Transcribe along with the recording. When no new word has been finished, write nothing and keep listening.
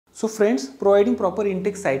So friends, providing proper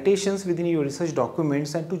in-text citations within your research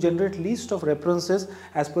documents and to generate list of references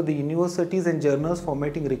as per the universities and journals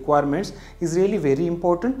formatting requirements is really very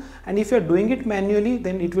important. And if you are doing it manually,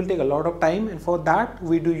 then it will take a lot of time, and for that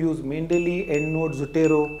we do use Mendeley, EndNote,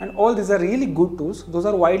 Zotero, and all these are really good tools. Those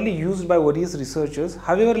are widely used by various researchers.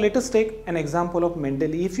 However, let us take an example of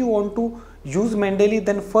Mendeley. If you want to use Mendeley,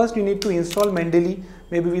 then first you need to install Mendeley,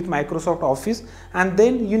 maybe with Microsoft Office, and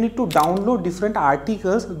then you need to download different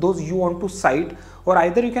articles those you want to cite, or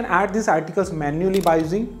either you can add these articles manually by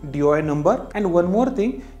using DOI number. And one more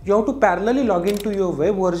thing, you have to parallelly log into your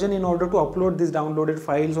web version in order to upload these downloaded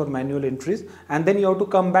files or manual entries, and then you have to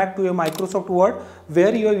come back to your Microsoft Word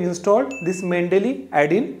where you have installed this Mendeley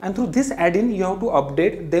add-in, and through this add-in you have to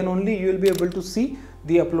update, then only you will be able to see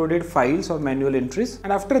the uploaded files or manual entries,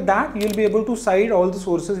 and after that you will be able to cite all the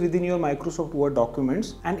sources within your Microsoft Word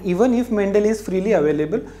documents. And even if Mendeley is freely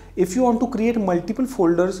available, if you want to create multiple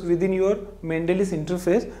folders within your Mendeley's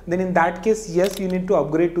interface, then in that case, yes, you need to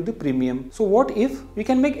upgrade to the premium. So what if we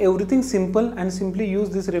can make everything simple and simply use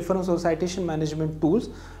this reference or citation management tools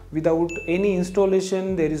without any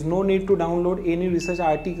installation? There is no need to download any research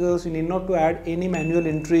articles, you need not to add any manual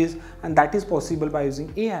entries, and that is possible by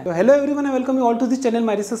using AI. So hello everyone, I welcome you all to this channel,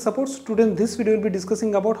 My Research Support. Today in this video we will be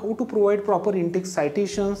discussing about how to provide proper in-text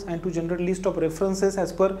citations and to generate list of references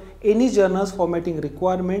as per any journal's formatting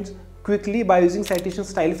requirements quickly by using citation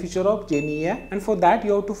style feature of Jenni AI. And for that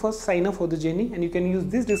you have to first sign up for the Jenni, and you can use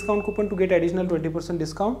this discount coupon to get additional 20%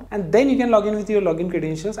 discount, and then you can log in with your login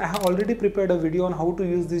credentials. I have already prepared a video on how to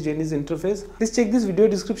use this Jenni's interface. Please check this video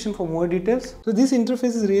description for more details. So this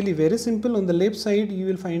interface is really very simple. On the left side you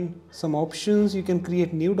will find some options. You can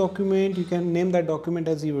create new document, you can name that document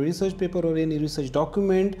as your research paper or any research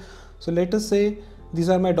document. So let us say these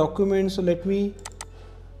are my documents, so let me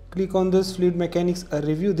click on this fluid mechanics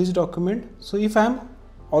review this document. So if I am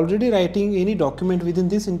already writing any document within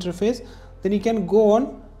this interface, then you can go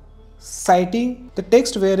on citing the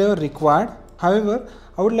text wherever required. However,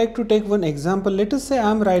 I would like to take one example. Let us say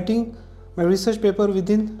I am writing my research paper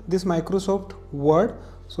within this Microsoft Word.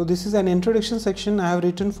 So this is an introduction section I have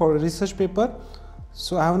written for a research paper.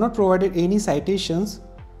 So I have not provided any citations,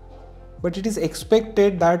 but it is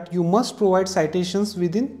expected that you must provide citations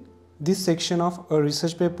within this section of a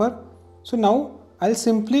research paper. So now I'll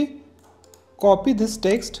simply copy this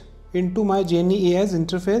text into my Jenni AI's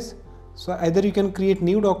interface. So either you can create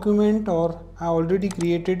new document, or I already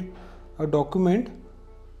created a document.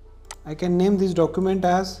 I can name this document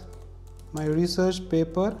as my research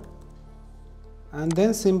paper, and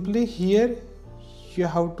then simply here you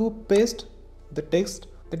have to paste the text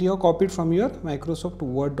that you have copied from your Microsoft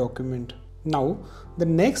Word document. Now the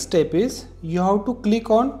next step is you have to click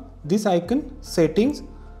on this icon settings,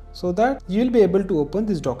 so that you will be able to open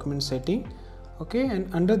this document setting. Okay,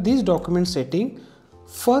 and under this document setting,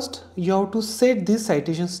 first you have to set this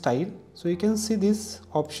citation style. So you can see this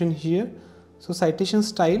option here, so citation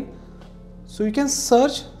style. So you can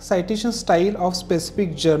search citation style of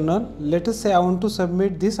specific journal. Let us say I want to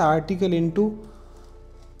submit this article into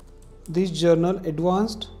this journal,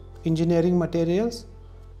 Advanced Engineering Materials.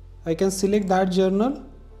 I can select that journal,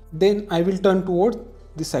 then I will turn towards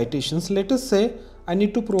the citations. Let us say I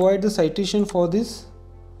need to provide the citation for this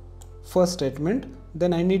first statement,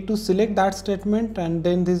 then I need to select that statement, and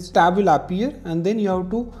then this tab will appear, and then you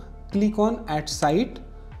have to click on add cite.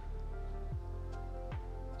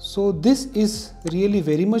 So this is really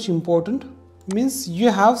very much important, means you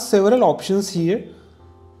have several options here.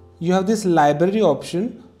 You have this library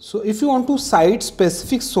option. So if you want to cite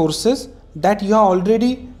specific sources that you have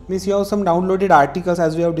already, means you have some downloaded articles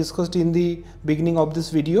as we have discussed in the beginning of this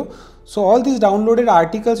video. So all these downloaded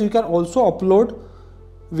articles you can also upload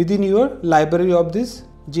within your library of this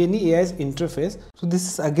Jenni AI's interface. So this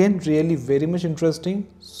is again really very much interesting.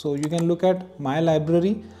 So you can look at my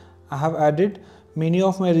library. I have added many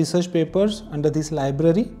of my research papers under this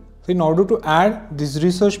library. So in order to add these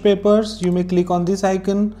research papers, you may click on this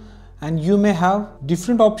icon, and you may have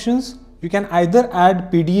different options. You can either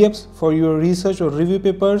add PDFs for your research or review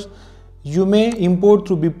papers, you may import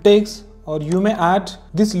through BibTeX, or you may add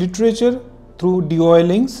this literature through DOI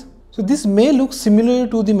links. So this may look similar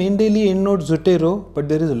to the Mendeley, EndNote, Zotero, but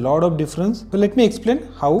there is a lot of difference. So let me explain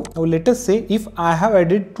how. Now let us say if I have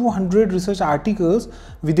added 200 research articles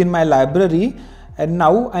within my library, and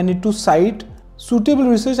now I need to cite suitable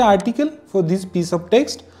research article for this piece of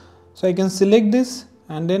text. So I can select this,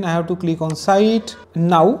 and then I have to click on cite.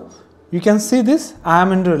 Now you can see this, I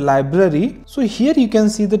am under library. So here you can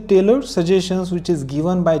see the tailored suggestions which is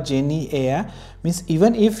given by Jenni AI, Means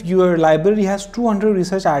even if your library has 200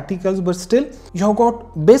 research articles, but still you have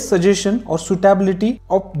got best suggestion or suitability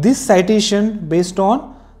of this citation based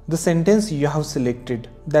on the sentence you have selected.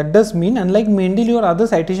 That does mean, unlike Mendeley or other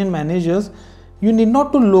citation managers, you need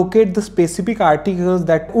not to locate the specific articles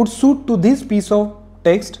that would suit to this piece of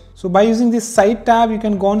text. So by using this cite tab, you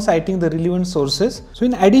can go on citing the relevant sources. So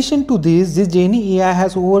in addition to this Jenni AI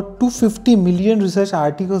has over 250 million research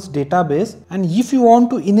articles database, and if you want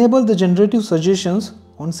to enable the generative suggestions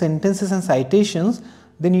on sentences and citations,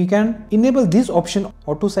 then you can enable this option,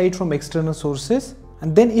 auto cite from external sources.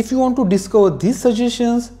 And then if you want to discover these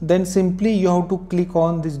suggestions, then simply you have to click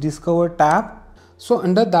on this discover tab. So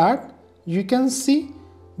under that you can see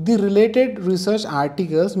the related research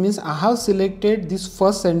articles. Means I have selected this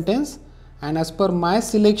first sentence, and as per my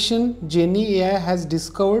selection Jenni AI has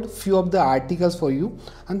discovered few of the articles for you.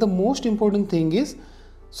 And the most important thing is,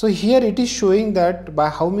 so here it is showing that by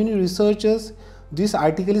how many researchers this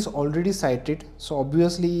article is already cited. So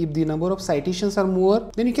obviously if the number of citations are more,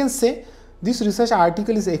 then you can say this research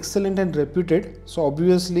article is excellent and reputed. So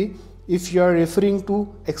obviously if you are referring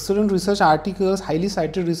to excellent research articles, highly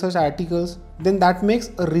cited research articles, then that makes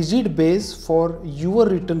a rigid base for your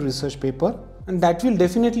written research paper, and that will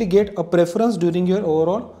definitely get a preference during your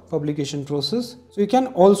overall publication process. So you can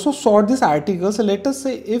also sort these articles. So let us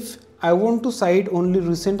say if I want to cite only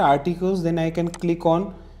recent articles, then I can click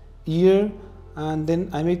on year, and then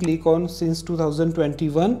I may click on since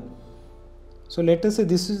 2021. So let us say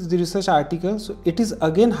this is the research article. So it is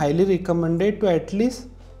again highly recommended to at least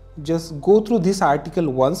just go through this article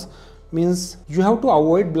once. Means you have to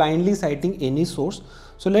avoid blindly citing any source.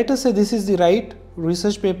 So let us say this is the right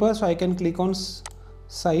research paper, so I can click on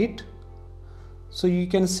cite. So you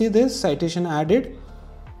can see this citation added.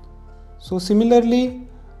 So similarly,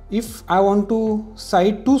 if I want to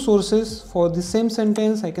cite two sources for the same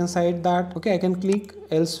sentence, I can cite that. Okay, I can click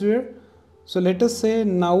elsewhere. So let us say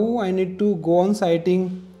now I need to go on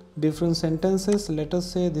citing different sentences. Let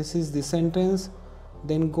us say this is the sentence,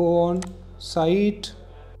 then go on cite.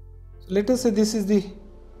 Let us say this is the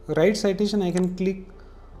right citation. I can click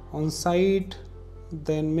on cite,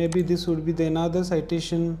 then maybe this would be the another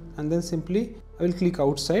citation, and then simply I will click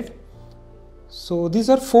outside. So these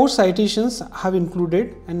are 4 citations I have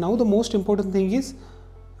included. And now the most important thing is,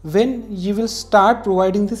 when you will start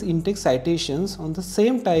providing this in-text citations, on the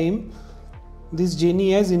same time this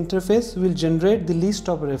Jenni AI's interface will generate the list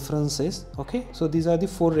of references. Okay, so these are the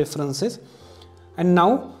 4 references. And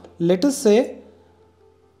now let us say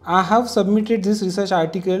I have submitted this research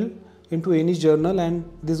article into any journal and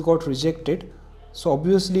this got rejected. So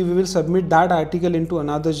obviously we will submit that article into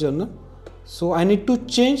another journal. So I need to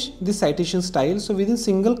change the citation style. So within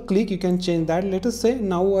single click you can change that. Let us say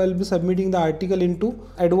now I will be submitting the article into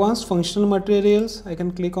advanced functional materials. I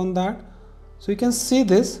can click on that. So you can see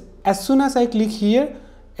this. As soon as I click here,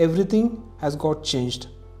 everything has got changed.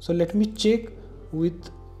 So let me check with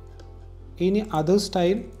any other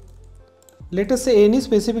style. Let us say any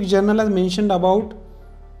specific journal has mentioned about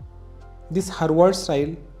this Harvard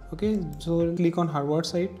style. Okay, so click on Harvard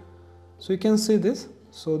site. So you can see this.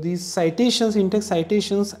 So these citations, in-text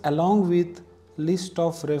citations along with list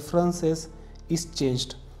of references is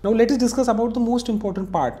changed. Now let us discuss about the most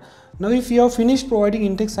important part. Now if you have finished providing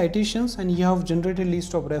in-text citations and you have generated a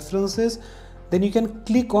list of references, then you can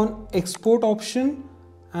click on export option,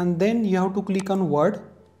 and then you have to click on Word.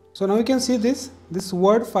 So now you can see this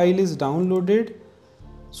Word file is downloaded.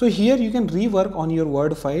 So here you can rework on your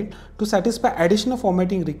Word file to satisfy additional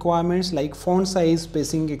formatting requirements like font size,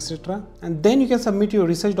 spacing, etc. And then you can submit your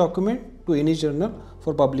research document to any journal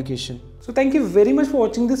for publication. So thank you very much for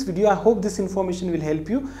watching this video. I hope this information will help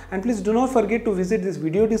you, and please do not forget to visit this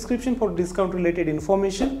video description for discount related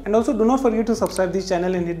information, and also do not forget to subscribe this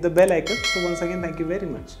channel and hit the bell icon. So once again, thank you very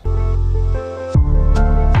much.